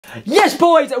Yes,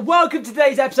 boys, welcome to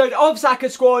today's episode of Soccer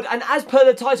Squad, and as per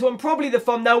the title and probably the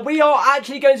thumbnail, we are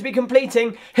actually going to be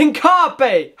completing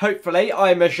Hincape, hopefully,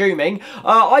 I'm assuming.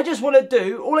 All I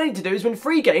need to do is win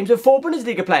 3 games with 4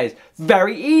 Bundesliga players.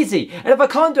 Very easy. And if I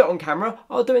can't do it on camera,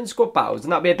 I'll do it in squad battles,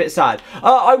 and that'd be a bit sad.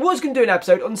 I was going to do an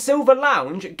episode on Silver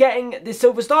Lounge, getting the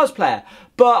Silver Stars player,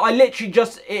 but I literally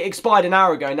it expired an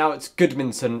hour ago, and now it's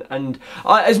Goodmanson, and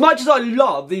as much as I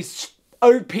love these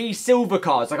OP silver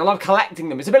cards, like I love collecting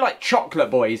them. It's a bit like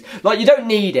chocolate, boys. Like, you don't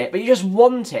need it, but you just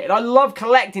want it. And I love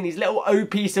collecting these little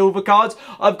OP silver cards.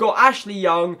 I've got Ashley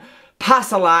Young,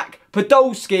 Pasalak,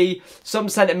 Podolski, some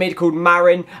centre mid called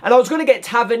Marin, and I was going to get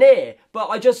Tavernier, but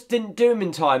I just didn't do him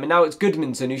in time, and now it's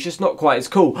Goodmanson, who's just not quite as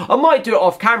cool. I might do it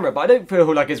off camera, but I don't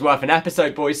feel like it's worth an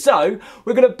episode, boys. So,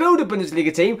 we're going to build a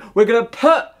Bundesliga team. We're going to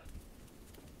put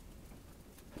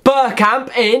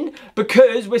Bergkamp in,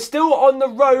 because we're still on the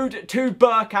road to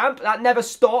Bergkamp. That never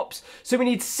stops. So we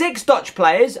need 6 Dutch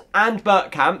players and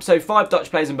Bergkamp. So 5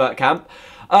 Dutch players and Bergkamp.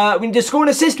 We need to score an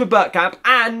assist with Bergkamp,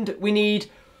 and we need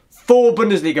 4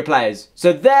 Bundesliga players.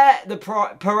 So they're the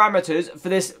parameters for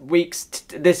this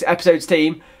episode's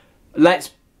team. Let's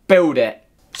build it.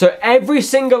 So every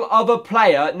single other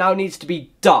player now needs to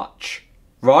be Dutch,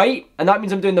 right? And that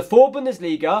means I'm doing the 4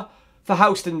 Bundesliga for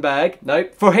Haustenberg. No,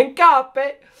 for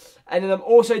Hincape. And then I'm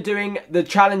also doing the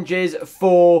challenges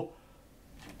for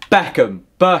Bergkamp.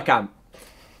 I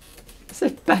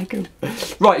said Beckham.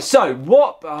 Right, so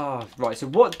what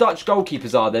Dutch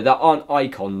goalkeepers are there that aren't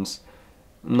icons?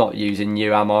 I'm not using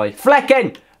you, am I?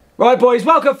 Flecken! Right, boys,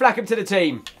 welcome Flecken to the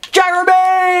team.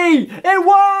 Jeremy! It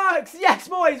works! Yes,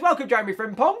 boys, welcome Jeremy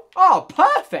Frimpong. Oh,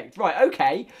 perfect. Right,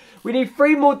 okay. We need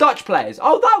 3 more Dutch players.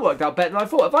 Oh, that worked out better than I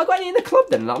thought. Have I got any in the club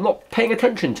then that I'm not paying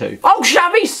attention to? Oh,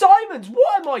 Xavi Simons!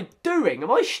 What am I doing?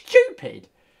 Am I stupid?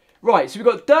 Right, so we've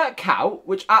got Dirk Kuyt,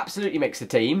 which absolutely makes the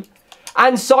team.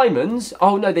 And Simons.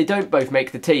 Oh, no, they don't both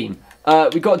make the team.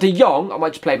 We've got De Jong. I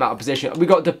might just play him out of position. We've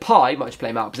got Depay. Might just play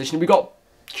him out of position. We've got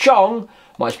Chong.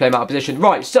 Might just play him out of position.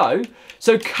 Right, so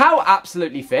Kuyt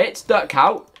absolutely fits. Dirk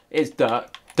Kuyt is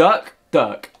Dirk.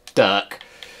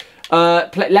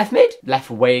 Play left mid, left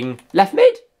wing, left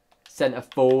mid, centre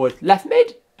forward, left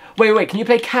mid. Wait, can you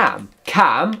play Cam?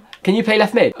 Cam, can you play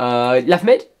left mid? Left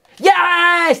mid?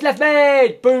 Yes, left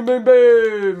mid! Boom, boom,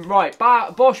 boom. Right,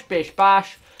 Bosh, bish,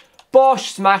 bash.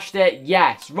 Bosh smashed it,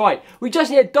 yes. Right, we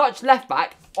just need a Dutch left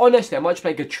back. Honestly, I might just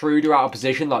play Gertruder out of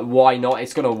position. Like, why not?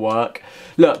 It's going to work.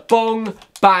 Look, bong,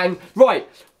 bang. Right,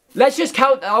 let's just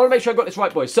count. I want to make sure I got this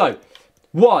right, boys. So,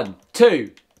 1,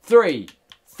 2, 3,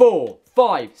 4,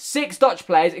 5, 6 Dutch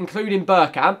players, including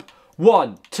Bergkamp.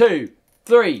 1, 2,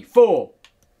 3, 4,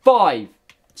 5,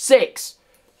 6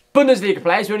 Bundesliga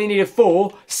players. We only needed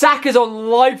 4. Saka's on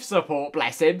life support,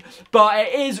 bless him. But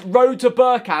it is road to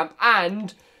Bergkamp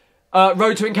and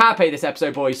road to Hincape this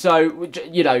episode, boys. So,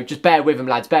 you know, just bear with him,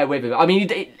 lads. Bear with him. I mean,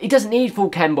 he doesn't need full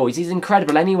chem, boys. He's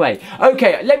incredible anyway.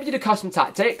 Okay, let me do the custom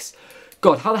tactics.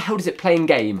 God, how the hell does it play in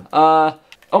game?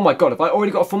 Oh my God, have I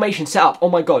already got a formation set up? Oh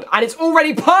my God, and it's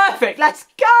already perfect. Let's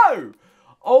go.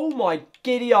 Oh my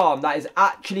giddy arm, that is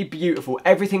actually beautiful.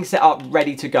 Everything set up,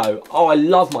 ready to go. Oh, I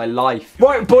love my life.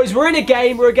 Right, boys, we're in a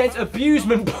game. We're against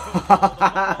Abusement. Do you know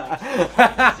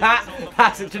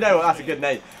what? That's a good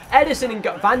name. Edison and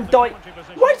Van Dijk.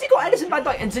 Why has he got Edison, Van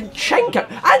Dijk and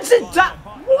Zinchenko? And Zidane.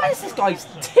 What is this guy's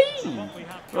team?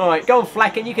 All right, go on,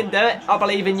 Flecken. You can do it. I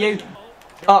believe in you.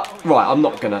 Right, I'm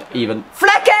not going to even.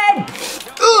 Flecken!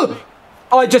 Ugh!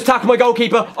 I just tackled my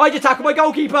goalkeeper.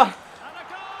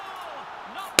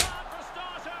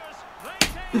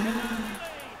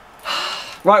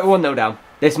 Right, we're 1-0 down.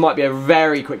 This might be a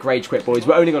very quick rage quit, boys.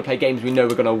 We're only going to play games we know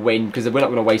we're going to win, because we're not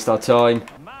going to waste our time.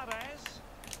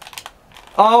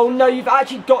 Oh, no, you've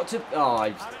actually got to...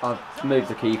 Oh, I've moved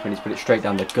the keeper and he's put it straight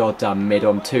down the goddamn middle.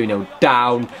 I'm 2-0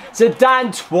 down.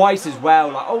 Zidane twice as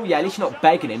well. Like, oh, yeah, at least you're not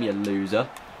begging him, you loser.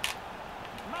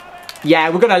 Yeah,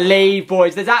 we're going to leave,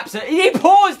 boys. There's absolutely... He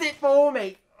paused it for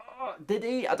me. Oh, did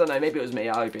he? I don't know. Maybe it was me.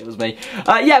 I hope it was me.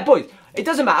 Yeah, boys, it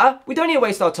doesn't matter. We don't need to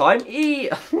waste our time.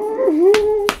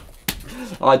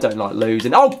 I don't like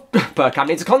losing. Oh, Bergkamp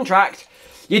needs a contract.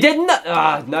 You didn't?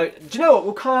 No. Do you know what?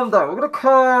 We'll calm down. We're going to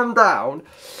calm down.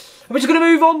 We're just going to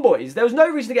move on, boys. There was no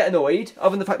reason to get annoyed, other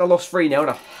than the fact I lost 3-0,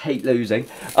 and I hate losing.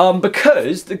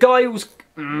 Because the guy was...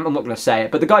 I'm not going to say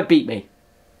it, but the guy beat me.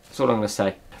 That's all I'm going to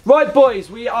say. Right,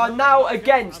 boys, we are now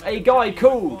against a guy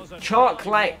called Charles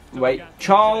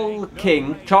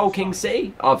King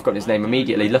City. I've forgotten his name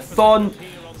immediately. Lafon.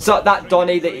 So that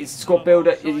Donny, that is squad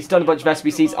builder, he's done a bunch of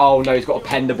SBCs. Oh no, he's got a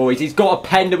pender, boys. He's got a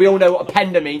pender. We all know what a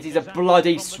pender means. He's a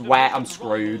bloody sweat. I'm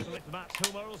screwed.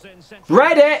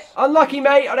 Read it. Unlucky,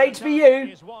 mate. I'd hate to be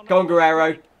you. Go on,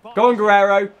 Guerrero. Go on,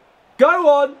 Guerrero. Go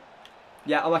on.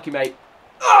 Yeah, unlucky, mate.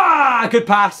 Ah, good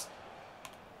pass.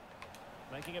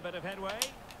 Making a bit of headway.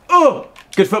 Oh,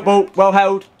 good football. Well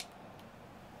held.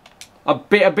 I'm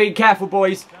being careful,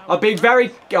 boys. I'm being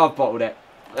very... Oh, I've bottled it.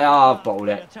 Oh, I've bottled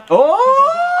it.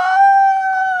 Oh!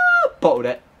 Bottled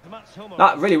it.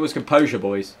 That really was composure,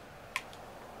 boys.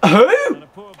 Who?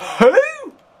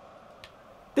 Who?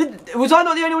 Was I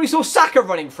not the only one who saw Saka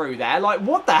running through there? Like,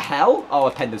 what the hell? Oh,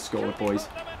 a Pender's scored, boys.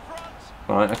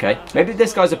 Alright, okay. Maybe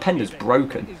this guy's Pender's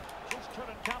broken.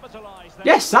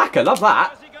 Yes, Saka. Love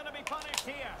that.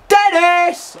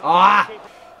 Dennis! Ah!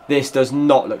 This does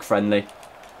not look friendly.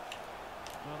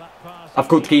 I've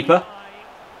called the keeper.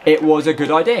 It was a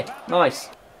good idea. Nice.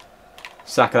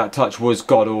 Saka, that touch was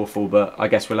god-awful, but I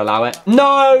guess we'll allow it.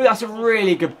 No, that's a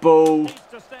really good ball.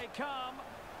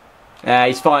 Yeah,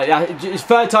 he's fine. It's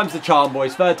third time's the charm,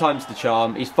 boys. Third time's the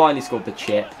charm. He's finally scored the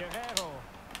chip.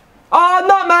 Oh,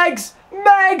 not Megs!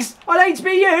 Megs! I'd hate to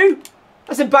be you.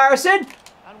 That's embarrassing.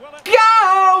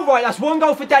 Go! Right, that's one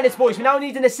goal for Dennis, boys. We now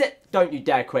need an assist. Don't you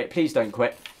dare quit. Please don't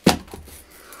quit.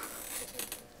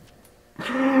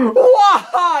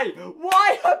 Why?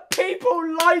 Why are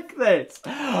people like this?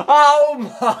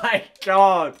 Oh my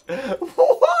god.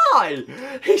 Why?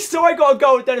 He saw I got a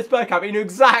goal with Dennis Bergkamp. He knew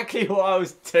exactly what I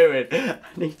was doing. And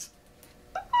he's...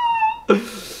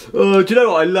 Oh, do you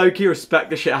know what? I low-key respect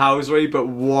the shithousery, but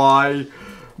why?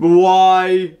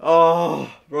 Why?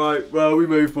 Oh, right. Well, we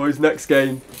move, boys. Next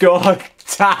game. God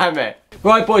damn it.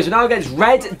 Right, boys. We're now against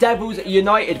Red Devils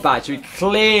United badge. So we're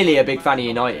clearly a big fan of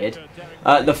United.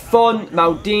 The Fon,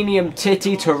 Maldinium,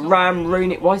 Titty, Turam,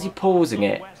 Rooney. Why is he pausing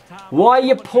it? Why are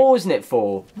you pausing it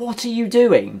for? What are you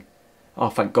doing? Oh,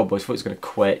 thank God, boys. I thought he was going to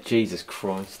quit. Jesus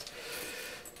Christ.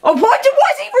 Oh, why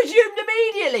is he resumed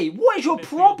immediately? What is your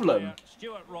problem?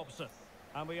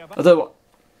 I don't know what...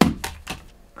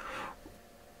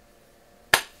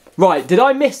 Right, did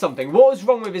I miss something? What was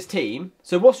wrong with his team?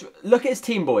 So look at his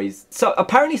team, boys. So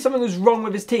apparently something was wrong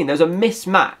with his team. There's a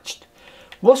mismatched.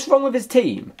 What's wrong with his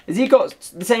team? Has he got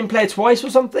the same player twice or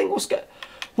something?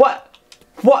 What?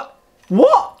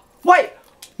 Wait,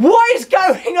 what is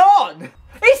going on?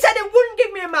 He said it wouldn't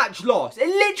give me a match loss. It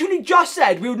literally just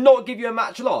said we would not give you a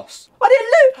match loss. I didn't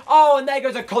lose. Oh, and there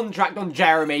goes a contract on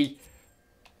Jeremy.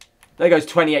 There goes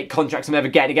 28 contracts I'm never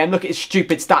getting again. Look at his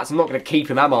stupid stats. I'm not going to keep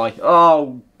him, am I?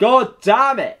 Oh, god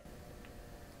damn it.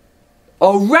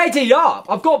 Oh, ready up.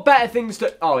 I've got better things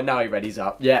to... Oh, now he readies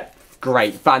up. Yeah,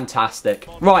 great. Fantastic.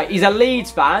 Right, he's a Leeds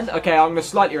fan. Okay, I'm going to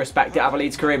slightly respect it. I have a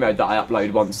Leeds career mode that I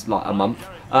upload once, like, a month.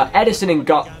 Edison and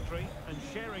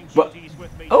What?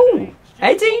 Oh,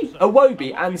 Eddie,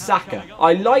 Iwobi and Saka.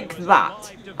 I like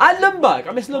that. And Lundberg.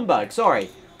 I miss Lundberg. Sorry.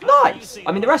 Nice.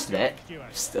 I mean, the rest of it,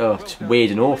 oh, it's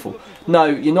weird and awful. No,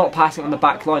 you're not passing on the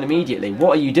back line immediately.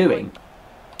 What are you doing?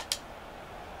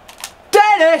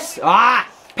 Dennis! Ah!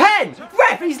 Pen!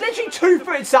 Ref, he's literally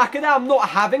two-footed Saka now. I'm not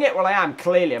having it. Well, I am,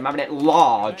 clearly. I'm having it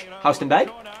large.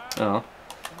 Halstenberg? Oh.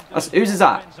 Whose is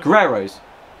that? Guerrero's.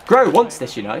 Guerrero wants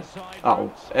this, you know.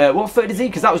 Oh. What foot is he?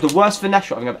 Because that was the worst finesse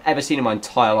shot I think I've ever seen in my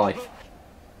entire life.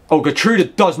 Oh, Gertruda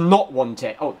does not want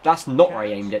it. Oh, that's not where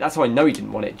he aimed it. That's how I know he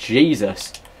didn't want it.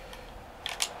 Jesus.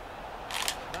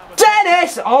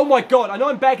 Dennis! Oh my god, I know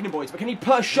I'm begging him, boys, but can he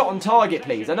put a shot on target,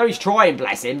 please? I know he's trying,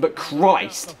 bless him, but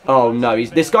Christ. Oh no,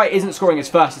 this guy isn't scoring his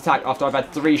first attack after I've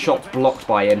had 3 shots blocked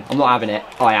by him. I'm not having it.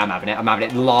 Oh, I am having it. I'm having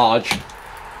it large.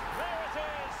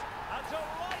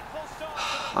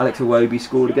 Alex Iwobi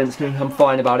scored against me. I'm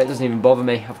fine about it. It doesn't even bother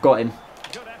me. I've got him.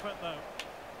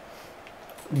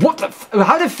 What the...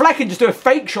 How did Flecken just do a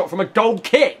fake shot from a goal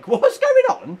kick? What's going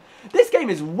on? This game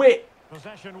is weird.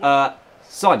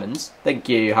 Simons. Thank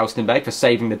you, Halstenberg, for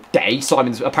saving the day.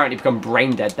 Simons apparently become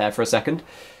brain dead there for a second.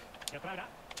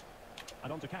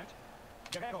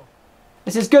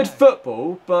 This is good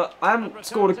football, but I haven't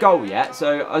scored a goal yet.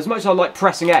 So as much as I like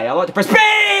pressing A, I like to press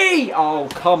B! Oh,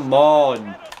 come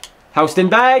on.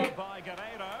 Halstenberg.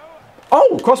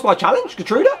 Oh, crossbar challenge.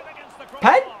 Gertruda.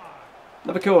 Pen.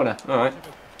 Another corner. All right.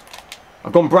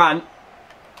 I've gone Brandt.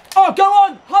 Oh, go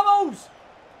on, Hummels!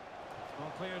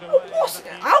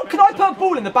 How can I put a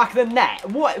ball in the back of the net?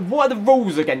 What are the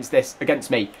rules against this?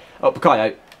 Against me? Oh,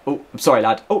 Bukayo. Oh, I'm sorry,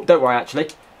 lad. Oh, don't worry, actually.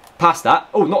 Past that.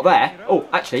 Oh, not there. Oh,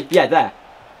 actually, yeah, there.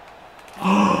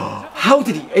 How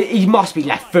did he... He must be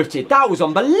left-footed. That was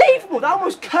unbelievable. That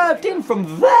almost curved in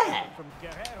from there.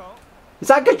 Is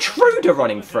that Gertruda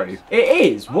running through? It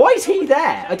is. Why is he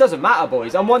there? It doesn't matter,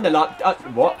 boys. I'm 1-0 up.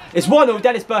 What? It's 1-0.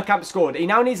 Dennis Bergkamp scored. He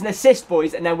now needs an assist,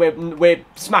 boys, and then we're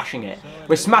smashing it.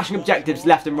 We're smashing objectives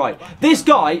left and right. This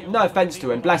guy, no offence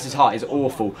to him, bless his heart, is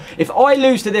awful. If I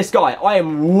lose to this guy, I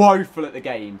am woeful at the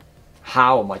game.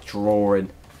 How am I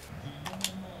drawing?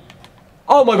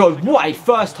 Oh my god, what a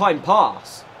first time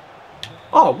pass.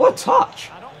 Oh, what a touch.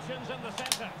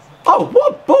 Oh,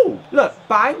 what a ball. Look,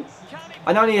 bang.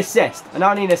 I now need an assist. I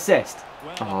now need an assist.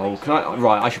 Oh, can I?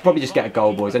 Right, I should probably just get a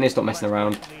goal, boys. I need to stop messing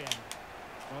around.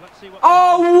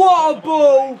 Oh, what a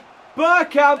ball.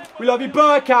 Bergkamp. We love you,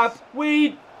 Bergkamp.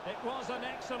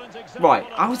 Right,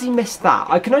 how has he missed that?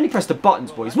 I can only press the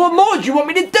buttons, boys. What more do you want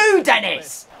me to do,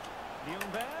 Dennis?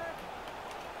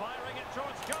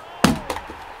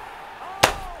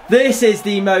 This is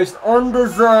the most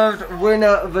undeserved winner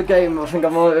of the game I think I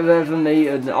might have ever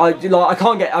made. I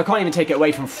can't even take it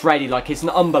away from Freddie. Like, it's an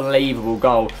unbelievable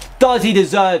goal. Does he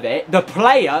deserve it? The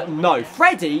player? No.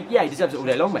 Freddie? Yeah, he deserves it all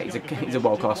day long, mate. He's a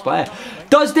world-class player.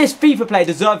 Does this FIFA player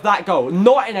deserve that goal?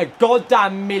 Not in a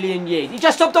goddamn million years. He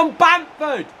just stopped on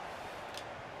Bamford.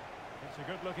 It's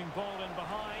a good-looking ball in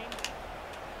behind.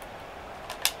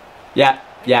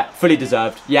 Yeah, fully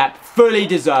deserved. Yeah, fully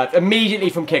deserved. Immediately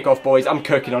from kickoff, boys. I'm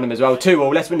cooking on him as well.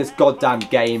 2-2. Let's win this goddamn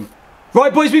game.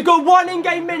 Right, boys, we've got 1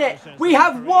 in-game minute. We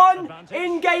have 1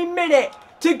 in-game minute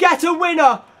to get a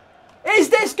winner. Is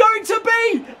this going to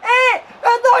be it?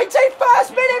 The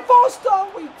 91st minute, 4-star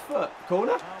weak foot.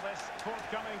 Corner?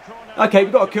 Okay,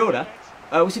 we've got a corner.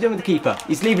 What's he doing with the keeper?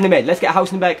 He's leaving him in. Let's get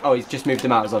Hausenbeck. Oh, he's just moved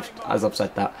him out as I've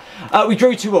said that. We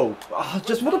drew 2-2. Oh,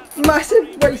 just what a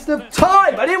massive waste of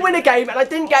time. I didn't win a game and I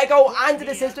didn't get a goal and an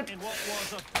assist.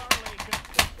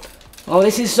 Oh,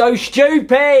 this is so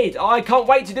stupid. Oh, I can't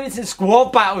wait to do this in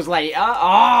squad battles later.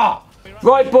 Ah.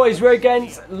 Right, boys, we're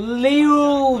against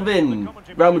Leuven.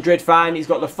 Real Madrid fan. He's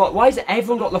got why has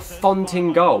everyone got Lafont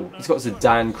in goal? He's got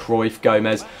Zidane, Cruyff,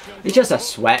 Gomez. It's just a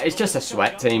sweat. It's just a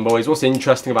sweat team, boys. What's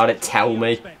interesting about it? Tell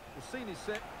me.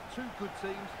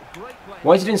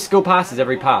 Why is he doing skill passes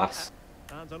every pass?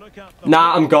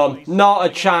 Nah, I'm gone. Not a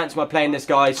chance am I playing this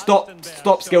guy.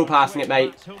 Stop skill passing it,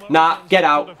 mate. Nah, get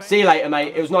out. See you later,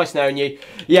 mate. It was nice knowing you.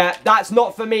 Yeah, that's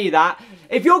not for me, that.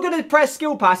 If you're going to press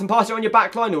skill pass and pass it on your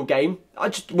back line all game, I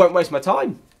just won't waste my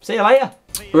time. See you later.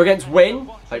 We're against Win.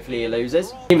 Hopefully he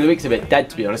loses. Team of the week's a bit dead,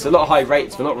 to be honest. A lot of high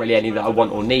rates, but not really any that I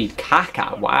want or need.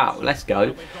 Kaka, wow, let's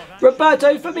go.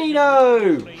 Roberto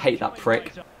Firmino. Hate that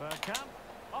prick.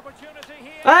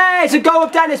 Hey, it's a goal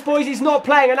of Dennis, boys. He's not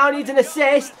playing. I now need an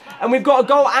assist. And we've got a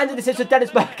goal and an assist with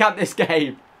Dennis Bergkamp this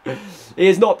game. He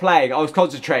is not playing. I was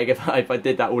concentrating if I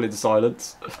did that all in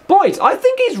silence. Boys, I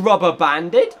think he's rubber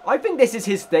banded. I think this is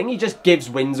his thing. He just gives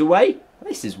wins away.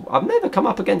 I've never come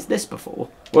up against this before.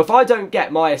 Well, if I don't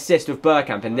get my assist with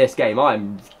Bergkamp in this game, I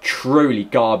am truly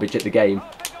garbage at the game.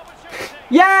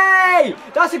 Yay!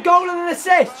 That's a goal and an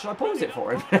assist. Should I pause it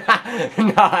for him?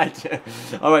 No, I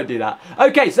won't do that.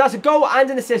 Okay, so that's a goal and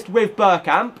an assist with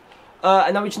Bergkamp.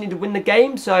 And now we just need to win the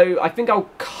game. So I think I'll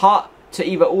cut to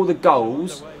either all the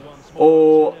goals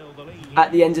or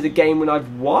at the end of the game when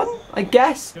I've won, I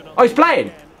guess. Oh, he's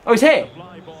playing. Oh, he's here.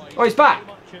 Oh, he's back.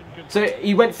 So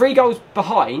he went 3 goals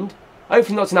behind.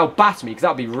 Hopefully not to now batter me, because that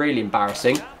would be really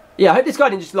embarrassing. Yeah, I hope this guy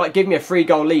didn't just like give me a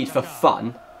 3-goal lead for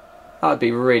fun. That would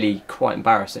be really quite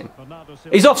embarrassing.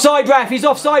 He's offside, ref. He's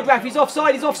offside, ref. He's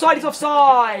offside. He's offside. He's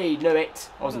offside. Knew it.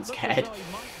 I wasn't scared.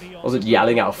 I wasn't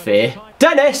yelling out of fear.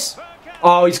 Dennis.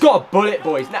 Oh, he's got a bullet,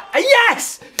 boys. Now,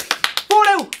 yes!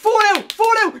 4-0, 4-0,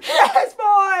 4-0. Yes,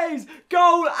 boys!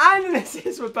 Goal and an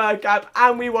assist with Bergkamp,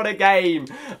 and we won a game.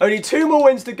 Only 2 more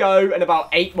wins to go, and about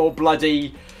 8 more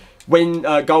bloody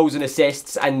goals and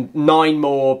assists, and 9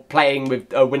 more playing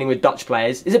with winning with Dutch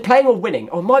players. Is it playing or winning?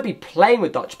 Oh, it might be playing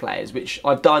with Dutch players, which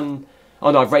I've done.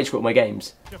 Oh no, I've rage quit all my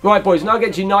games. Right, boys, now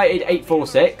against United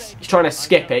 8-4-6. He's trying to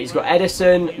skip it. He's got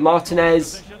Edison,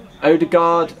 Martinez,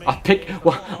 Odegaard.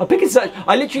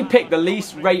 I literally picked the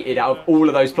least rated out of all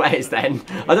of those players then.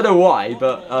 I don't know why,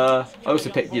 but I also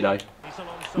picked, you know.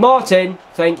 Martin,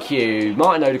 thank you.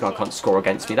 Martin Odegaard can't score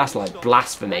against me. That's like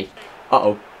blasphemy.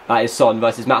 Uh-oh. That is Son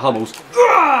versus Matt Hummels.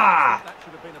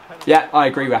 Yeah, I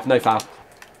agree, ref. No foul.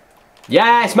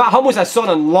 Yes, Matt Hummels has Son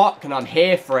on lock, and I'm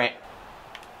here for it.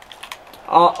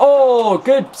 Oh,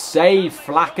 good save,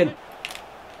 Flacken.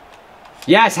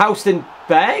 Yes,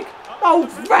 Haustenberg. Oh,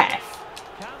 ref.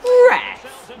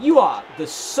 Ref. You are the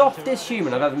softest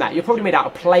human I've ever met. You're probably made out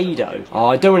of Play-Doh. Oh,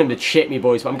 I don't want him to chip me,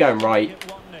 boys, but I'm going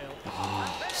right.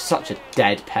 Oh, such a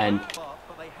dead pen.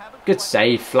 Good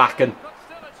save, Flacken.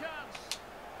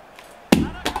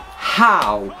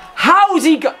 How? How's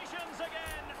he got...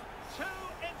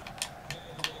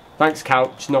 Thanks,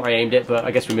 Couch. Not where I aimed it, but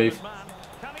I guess we move.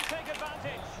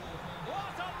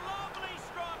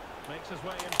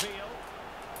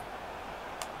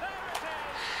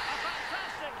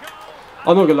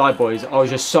 I'm not gonna lie, boys. I was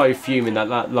just so fuming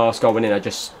that last goal went in. I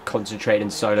just concentrated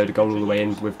and soloed the goal all the way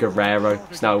in with Guerrero.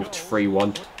 It's now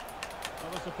 3-1.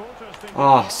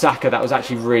 Oh, Saka, that was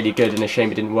actually really good and a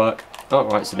shame it didn't work. Oh,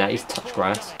 right, so now he's touched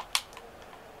grass.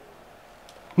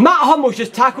 Matt Hummels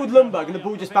just tackled Lundberg and the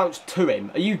ball just bounced to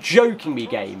him. Are you joking me,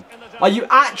 game? Are you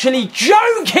actually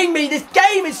joking me? This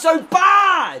game is so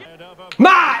bad!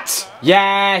 Matt!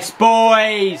 Yes,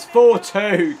 boys!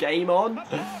 4-2. Game on.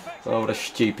 Oh, what a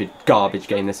stupid garbage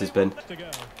game this has been.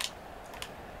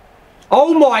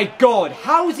 Oh my god,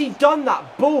 how has he done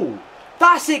that ball?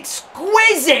 That's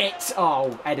exquisite!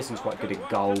 Oh, Edison's quite good at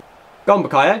goal. Go on,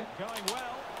 Bukayo.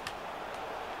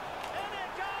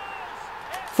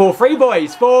 4-3,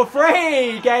 boys.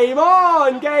 4-3. Game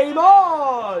on. Game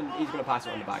on. He's going to pass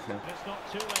it on the back now.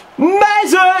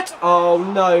 Mesut! Oh,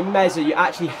 no. Mesut, you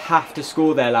actually have to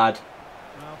score there, lad.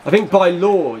 I think by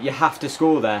law, you have to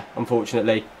score there,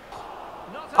 unfortunately.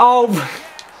 Oh.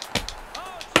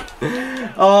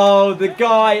 Oh, the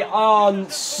guy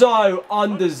so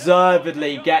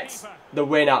undeservedly gets the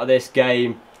win out of this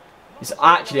game. It's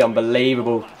actually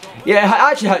unbelievable. Yeah,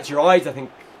 it actually hurts your eyes, I think.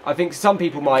 I think some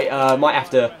people might have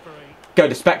to go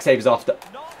to Specsavers after.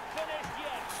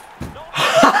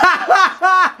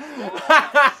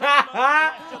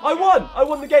 I won! I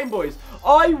won the game, boys.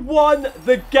 I won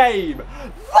the game.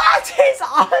 That is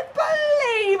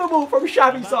unbelievable from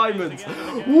Xavi Simons.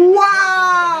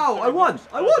 Wow! I won.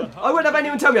 I won. I wouldn't have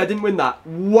anyone tell me I didn't win that.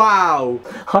 Wow.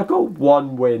 I got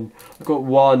one win. I got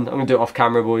one. I'm going to do it off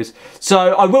camera, boys.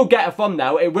 So I will get a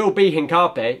thumbnail. It will be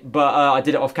Hincapié, but I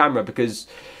did it off camera because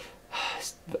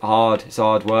it's hard. It's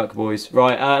hard work, boys.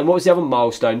 Right, and what was the other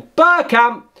milestone?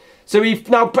 Bergkamp. So we've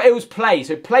now, it was play.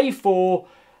 So play 4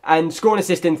 and score and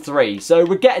assist in 3. So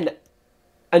we're getting,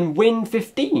 and win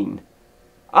 15.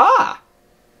 Ah,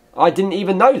 I didn't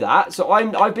even know that. So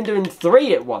I've been doing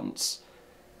 3 at once.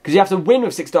 Because you have to win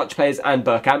with 6 Dutch players and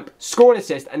Bergkamp, score an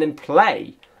assist, and then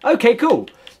play. Okay, cool.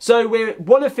 So we're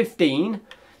 1 of 15.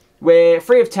 We're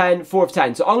 3 of 10, 4 of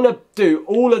 10. So I'm going to do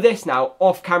all of this now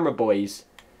off camera, boys.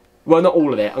 Well, not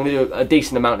all of it. I'm going to do a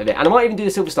decent amount of it. And I might even do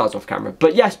the Silver Stars off camera.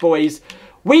 But yes, boys,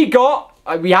 we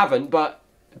haven't, but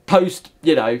post,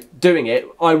 you know, doing it,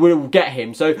 I will get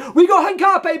him. So we got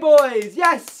Hincapié, boys.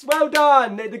 Yes, well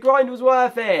done. The grind was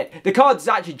worth it. The card's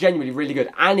actually genuinely really good,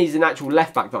 and he's an actual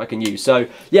left back that I can use. So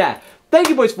yeah, thank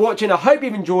you, boys, for watching. I hope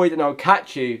you've enjoyed, and I'll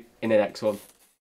catch you in the next one.